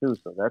today too,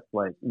 so that's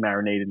like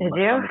marinated in my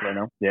stomach right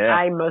now. Yeah.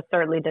 I most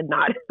certainly did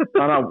not.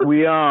 No,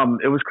 we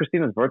it was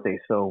Christina's birthday,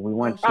 so we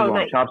went to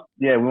nice. Chops.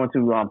 Yeah, we went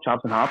to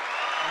Chops and Hops.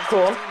 Cool.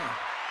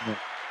 Yeah.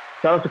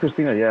 Shout out to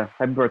Christina. Yeah,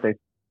 happy birthday.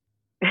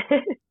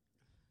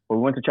 We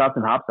went to Chops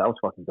and Hops. That was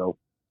fucking dope.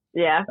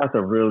 Yeah. That's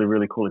a really,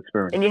 really cool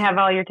experience. And you have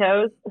all your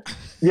toes?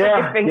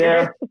 Yeah,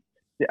 yeah.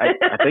 I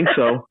think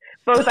so.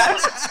 Both out?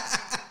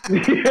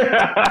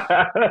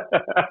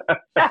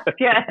 That's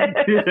good.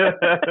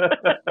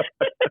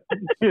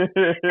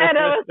 And I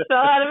was fell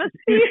out of his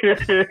feet.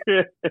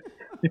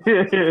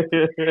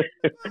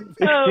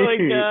 Oh my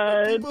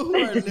God.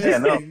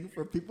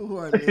 For people who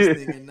are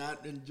listening and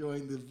not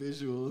enjoying the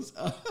visuals,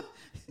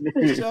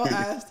 Michelle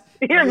asked,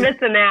 You're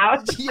missing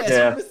out. Yes,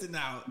 you're missing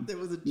out. There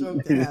was a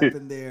joke that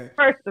happened there.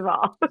 First of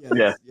all.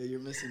 Yes, yeah, you're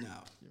missing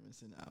out.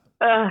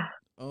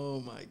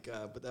 Oh my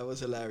God, but that was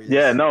hilarious.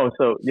 Yeah, no,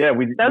 so yeah,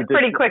 That's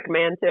pretty quick,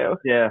 man, too.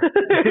 Yeah. Look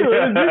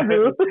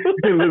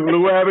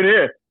what happened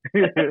here.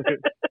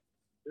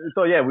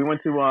 So yeah, we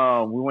went to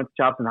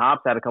Chops and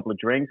Hops, had a couple of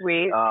drinks,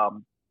 Sweet.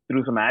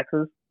 Threw some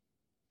axes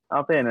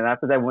out there, and then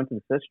after that we went to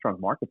the Fish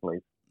Trunk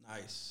Marketplace.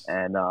 Nice.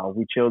 And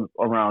we chilled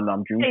around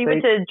Dream State. You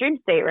went to Dream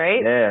State,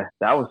 right? Yeah,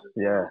 that was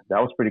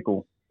pretty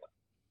cool.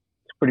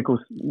 It's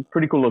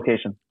pretty cool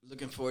location.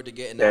 Looking forward to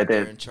getting out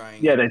there and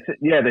trying. Yeah,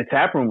 the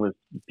tap room was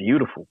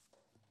beautiful.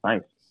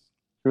 Nice.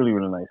 Really,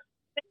 really nice.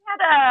 They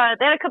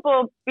had a couple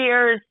of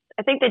beers.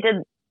 I think they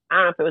did. I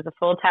don't know if it was a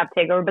full tap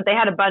takeover, but they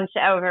had a bunch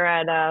over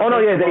at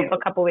a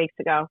couple weeks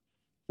ago.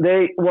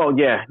 And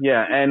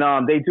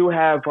they do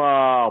have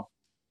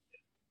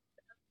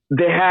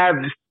they have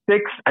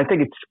 6, I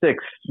think it's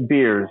 6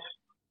 beers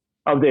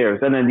of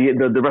theirs, and then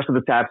the rest of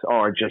the taps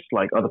are just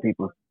like other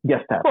people's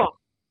guest taps. Cool.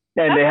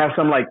 And they have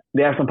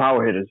some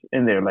power hitters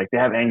in there, like they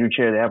have Angry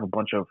Chair, they have a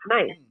bunch of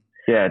nice.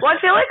 Yeah. Well, I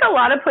feel like a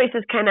lot of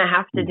places kind of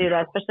have to do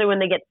that, especially when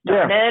they get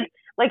started. Yeah.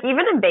 Like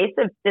even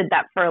Invasive did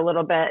that for a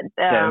little bit.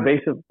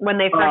 Invasive. When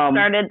they first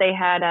started, they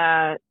had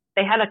a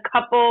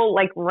couple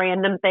like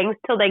random things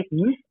till so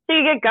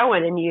you get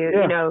going and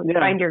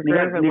find your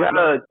groove.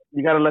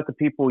 You gotta let the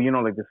people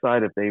like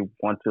decide if they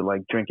want to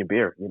like drink a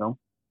beer. Kind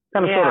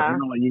of sort of.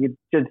 You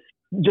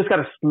just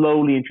gotta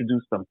slowly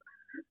introduce them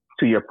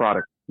to your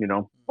product.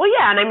 Well,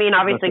 yeah, and I mean,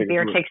 obviously,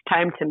 beer takes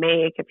time to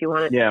make if you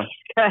want it to taste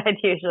good.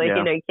 Usually,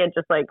 you can't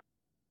just like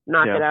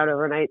knock it out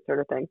overnight, sort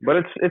of thing. But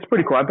it's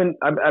pretty cool. I'm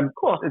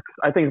cool.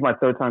 I think it's my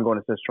 3rd time going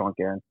to Fish Trunk,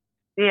 and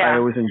I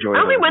always enjoy it.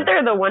 I only went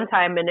there the one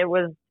time, and it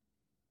was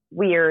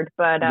weird,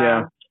 but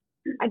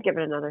I'd give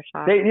it another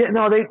shot.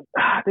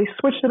 They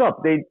switched it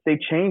up. They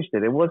changed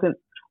it. It wasn't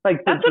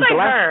like that's what I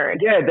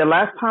heard. Yeah, the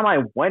last time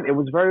I went, it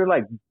was very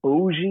like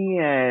bougie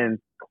and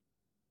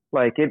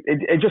like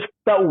it just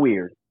felt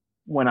weird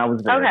when I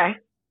was there. Okay.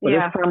 But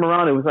this time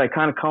around, it was like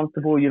kind of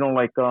comfortable.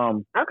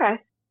 Okay.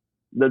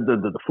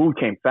 The food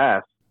came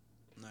fast.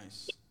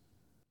 Nice.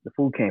 The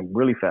food came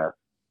really fast,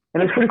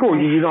 and it's pretty cool.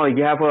 You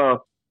have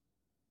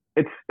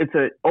it's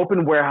an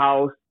open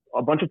warehouse,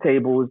 a bunch of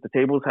tables. The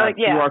tables have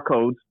QR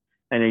codes,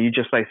 and then you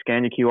just like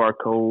scan your QR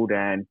code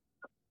and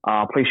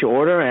place your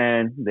order,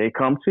 and they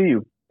come to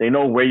you. They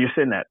know where you're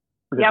sitting at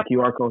because the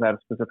QR code has a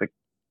specific.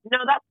 No,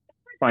 that's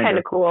kind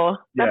of cool.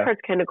 That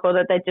part's kind of cool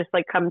that they just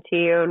like come to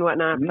you and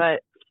whatnot,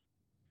 but.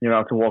 You don't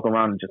have to walk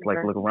around and just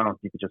like look around.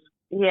 You could just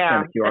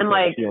and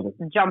like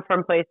jump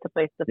from place to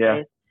place to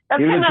place.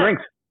 That's even the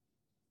drinks.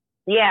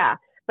 Yeah,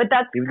 But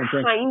that's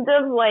kind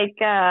of like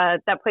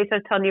that place I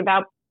was telling you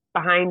about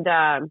behind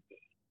the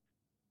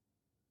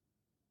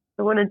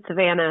one in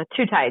Savannah,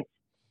 Two Tides.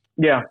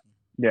 Yeah.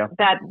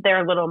 That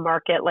their little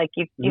market, like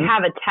you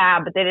have a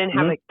tab, but they didn't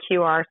have a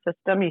QR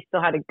system. You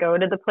still had to go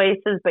to the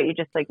places, but you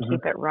just like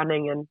keep it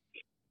running, and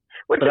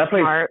which is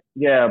smart.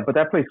 Yeah, but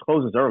that place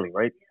closes early,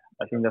 right?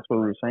 I think that's what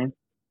we were saying.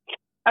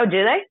 Oh,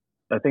 do they?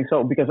 I think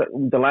so, because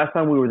the last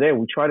time we were there,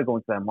 we tried to go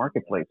into that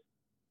marketplace.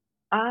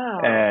 Oh.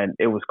 And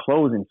it was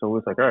closing, so it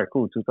was like, all right,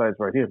 cool, Two Tides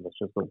right here. Let's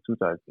just go to Two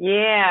Tides.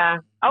 Yeah.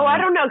 Oh, I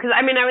don't know, because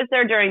I was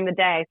there during the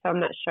day, so I'm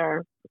not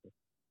sure.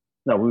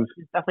 No, we was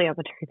definitely out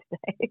there during the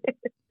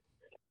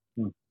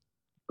day.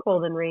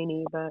 Cold and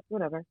rainy, but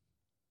whatever.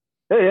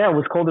 Yeah, it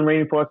was cold and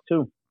rainy for us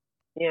too.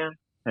 Yeah.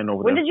 And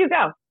when did you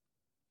go?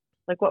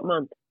 Like what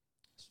month?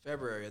 It's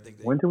February, I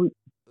think. When did we?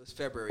 It was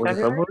February. Was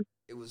it February?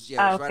 It was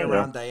right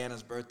around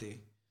Diana's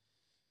birthday.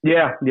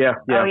 Yeah.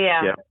 Oh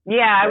yeah.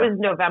 Yeah, it was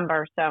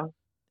November, so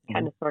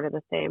kind of sort of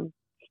the same.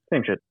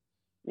 Same shit.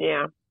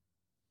 Yeah.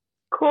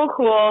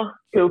 Cool.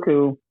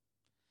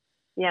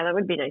 Yeah, that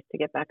would be nice to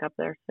get back up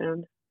there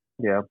soon.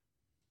 Yeah.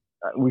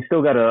 We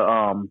still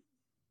gotta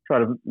try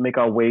to make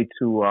our way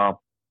to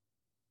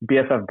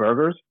BFF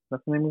Burgers.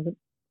 That's the name of it.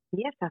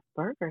 BFF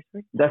Burgers.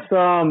 That's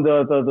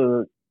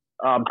the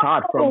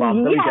Todd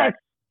from Billy Jack.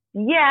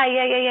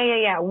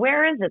 Yeah.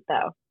 Where is it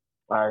though?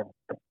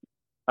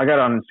 I got it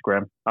on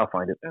Instagram. I'll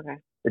find it. Okay.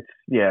 It's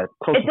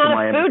close to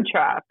Miami. It's not a food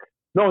truck.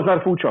 No, it's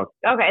not a food truck.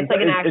 Okay, it's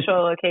like an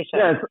actual location.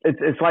 Yeah,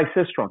 it's like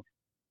Sistrunk.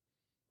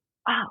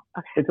 Oh,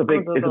 okay. It's a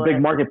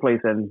big marketplace,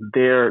 and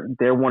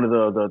they're one of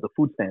the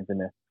food stands in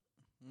there.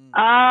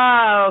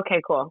 Oh,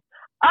 okay, cool.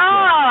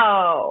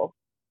 Oh,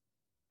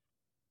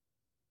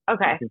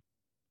 okay.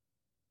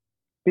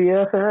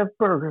 BFF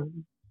Burgers.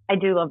 I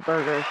do love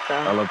burgers, so.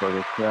 I love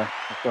burgers. Yeah.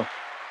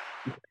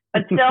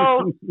 But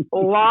still,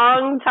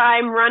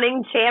 long-time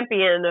running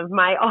champion of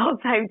my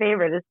all-time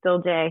favorite is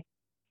still Jay.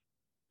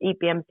 Eat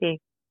BMC.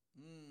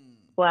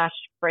 Slash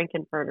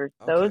Frankenburgers.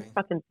 Okay. Those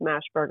fucking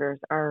smash burgers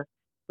are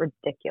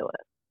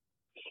ridiculous.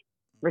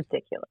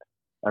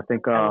 I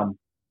think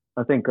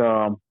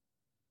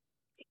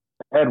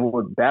Ed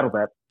would battle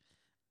that.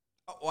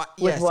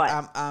 With what?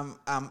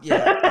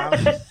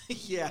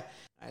 Yeah.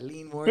 I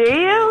lean more. Do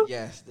you?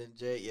 Yes, than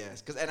Jay.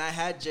 Yes, and I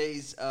had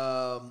Jay's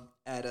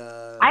at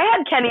I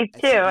had Kenny's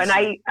too, and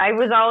I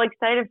was all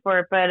excited for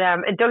it, but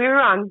don't get me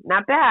wrong,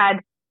 not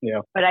bad.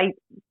 Yeah. But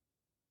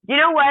you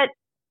know what?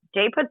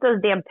 Jay puts those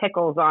damn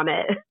pickles on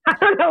it. I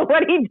don't know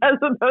what he does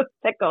with those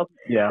pickles.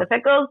 Yeah. The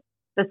pickles,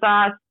 the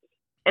sauce,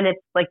 and it's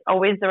like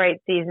always the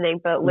right seasoning.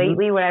 But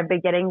lately, when I've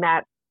been getting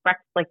that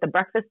the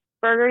breakfast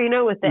burger,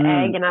 with the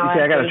egg and all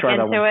that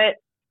into it.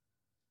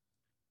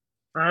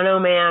 I don't know,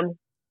 man.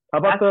 How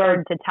about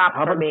the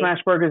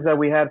smash burgers that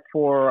we had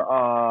for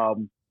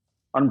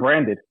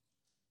unbranded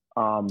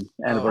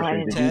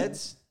anniversary?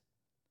 Ted's?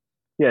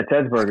 Yeah,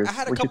 Ted's Burgers.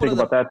 What do you think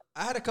about that?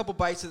 I had a couple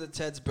bites of the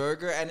Ted's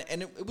burger, and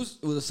it was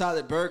a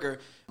solid burger.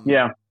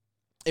 Yeah.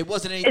 It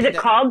wasn't anything. Is it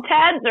called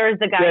Ted's, or is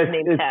the guy's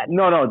name Ted?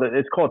 No,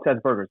 it's called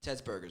Ted's Burgers.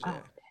 Ted's Burgers, yeah.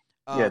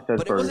 Ted's Burgers.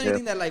 But it wasn't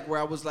anything that where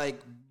I was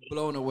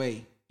blown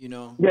away,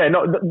 Yeah,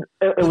 no,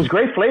 it was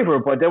great flavor,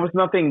 but there was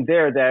nothing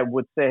there that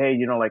would say, hey,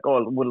 it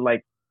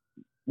would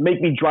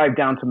make me drive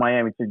down to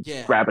Miami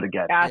to grab it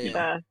again. Gotcha.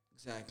 Yeah,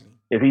 exactly.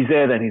 If he's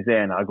there, then he's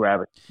there, and I'll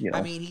grab it.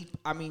 I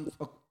mean,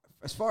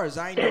 as far as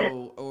I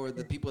know, or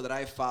the people that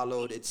I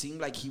followed, it seemed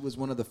like he was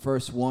one of the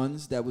first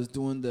ones that was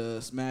doing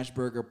the smash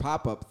burger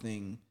pop-up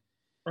thing.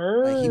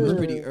 He was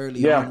pretty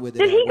early on with it.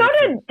 Did he go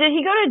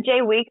to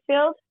Jay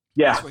Wakefield?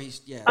 Yeah. That's where he's,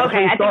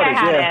 Okay, I think I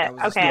had it.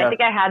 Okay, I think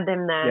I had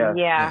them then.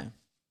 Yeah.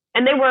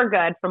 And they were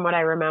good from what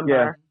I remember.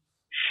 Yeah.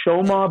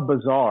 Shoma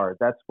Bazaar.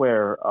 That's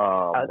where.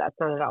 That's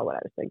not at all what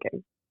I was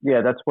thinking.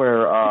 Yeah, that's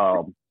where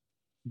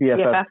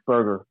BFF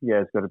Burger.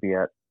 Yeah, it's going to be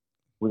at.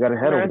 We got to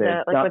head over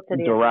there. What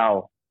city?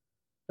 Doral.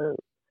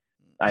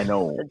 I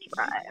know. The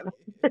drive.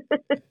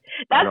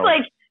 That's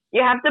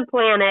you have to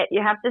plan it.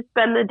 You have to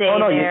spend the day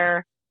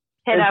there.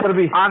 Hit up,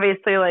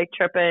 obviously,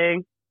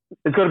 tripping.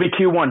 It's going to be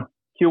Q1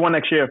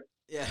 next year.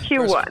 Yeah.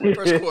 Q1.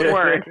 First quarter.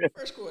 Word.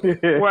 First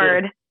quarter.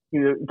 Word.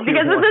 Because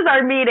this is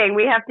our meeting.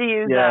 We have to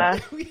use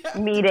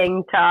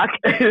meeting talk.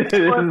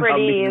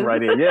 Corporate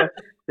right here.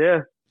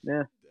 Yeah.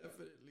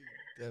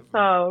 Definitely.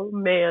 Oh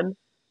man.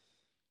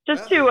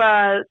 Just to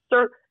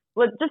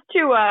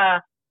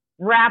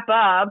wrap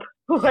up,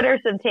 what are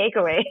some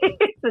takeaways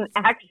and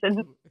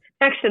action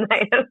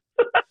items?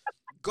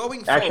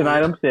 Going action forward,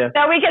 items, yeah.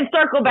 That we can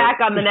circle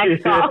back on the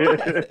next call.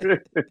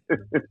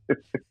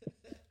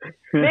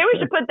 Maybe we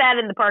should put that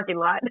in the parking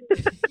lot.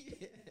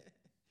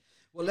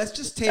 Well, let's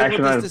just table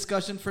this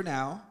discussion for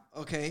now,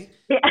 okay?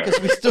 Yeah. Because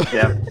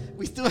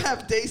we still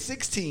have day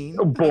 16.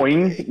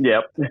 Boing. Okay?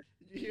 Yep. Did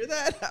you hear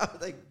that? I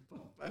was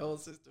my whole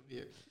system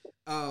here.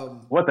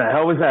 What the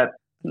hell was that?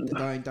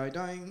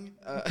 Dying.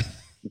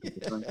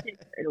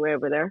 Right away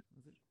over there.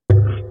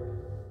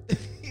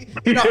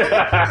 It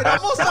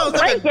almost sounds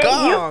like a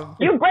gong.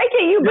 You break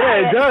it, you break it.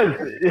 Yeah, it does.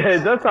 Yeah,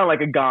 it does sound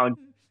like a gong.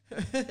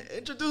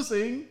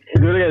 Introducing.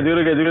 Do it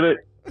again.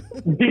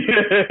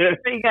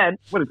 Pretty good.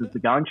 What is this, the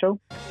Gong Show?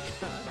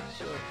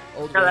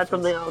 No, that's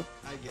something else.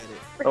 I get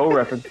it. Oh,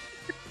 reference.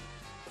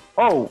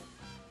 Oh,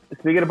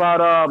 speaking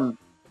about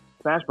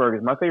smash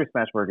burgers, my favorite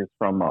smash burgers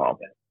from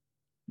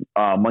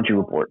Munchie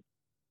Report.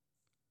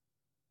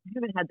 I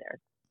haven't had theirs.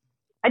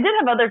 I did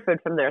have other food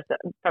from there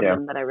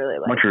them that I really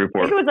like. Munchie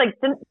Report. I think it was like,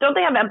 don't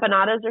they have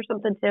empanadas or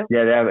something too?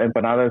 Yeah, they have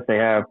empanadas. They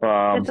have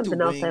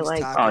something else I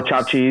like.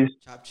 Chopped cheese.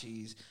 Chopped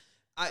cheese.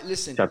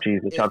 Listen. Chopped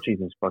cheese. The chopped cheese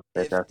is fucking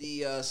fantastic.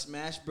 If the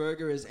smash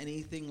burger is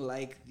anything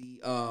like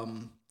the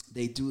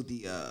they do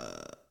the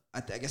I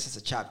guess it's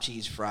a chopped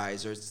cheese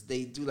fries, or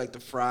they do like the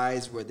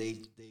fries where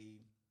they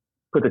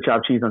put the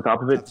chopped cheese on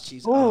top of it.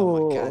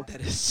 Oh my god,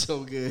 that is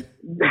so good.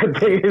 That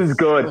thing is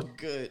good. So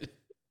good.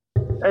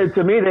 And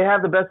to me, they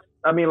have the best.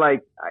 I mean,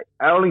 like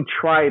I only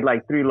tried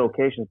like 3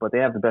 locations, but they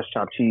have the best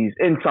chopped cheese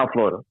in South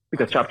Florida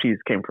because chopped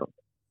cheese came from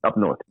up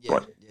north. Yeah,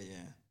 but yeah.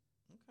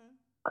 Okay.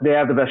 They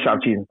have the best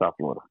chopped cheese in South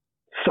Florida.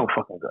 So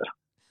fucking good.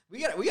 We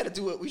gotta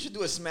do it. We should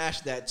do a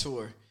Smash That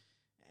tour,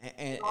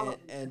 and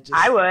just.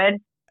 I would.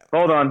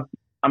 Hold on,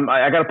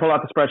 I gotta pull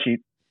out the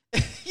spreadsheet.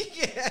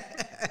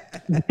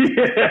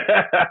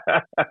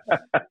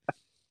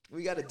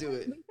 We gotta do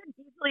it. We could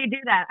easily do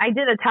that. I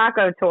did a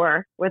taco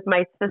tour with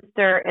my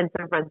sister and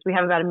some friends. We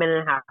have about a minute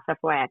and a half,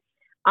 FYI.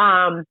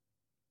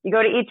 You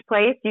go to each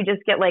place, you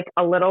just get like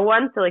a little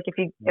one. So like if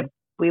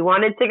we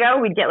wanted to go,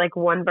 we'd get like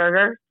one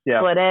burger,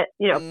 split it,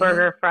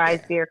 burger,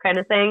 fries, beer kind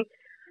of thing.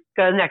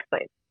 Go to the next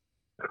place.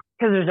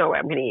 Because there's no way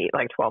I'm going to eat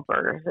like 12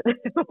 burgers.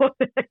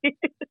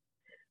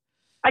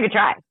 I could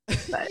try.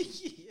 But.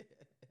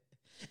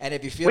 And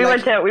if you feel we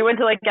went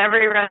to like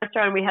every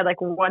restaurant, we had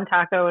like one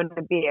taco and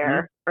a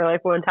beer, or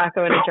like one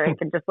taco and a drink,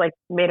 and just like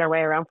made our way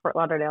around Fort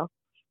Lauderdale.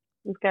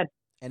 It was good.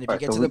 And if you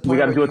get to the point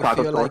where you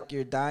feel like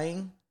you're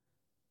dying,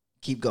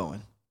 keep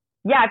going.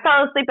 Yeah, I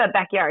fell asleep at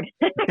Backyard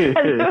because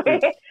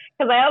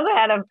I also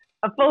had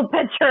a full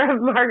pitcher of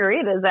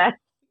margaritas at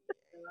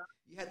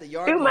you had the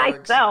yard to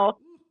myself.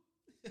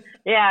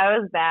 Yeah, it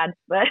was bad,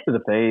 but to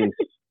the face.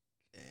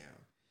 Damn.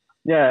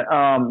 Yeah.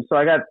 So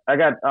I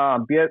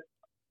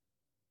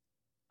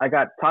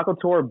got taco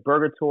tour,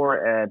 burger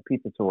tour, and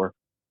pizza tour.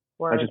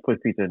 I just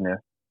put pizza in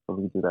there so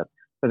we can do that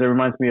because it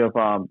reminds me of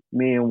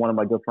me and one of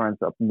my good friends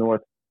up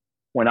north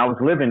when I was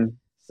living.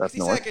 That's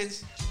 60 north.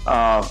 seconds.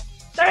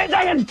 30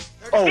 seconds.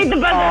 Oh,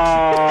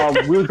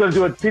 we was gonna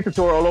do a pizza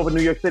tour all over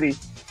New York City,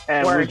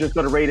 and we were just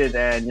gonna rate it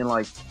and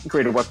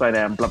create a website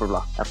and blah blah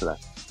blah. After that.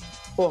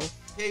 Cool.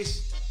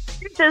 Peace.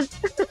 Peace.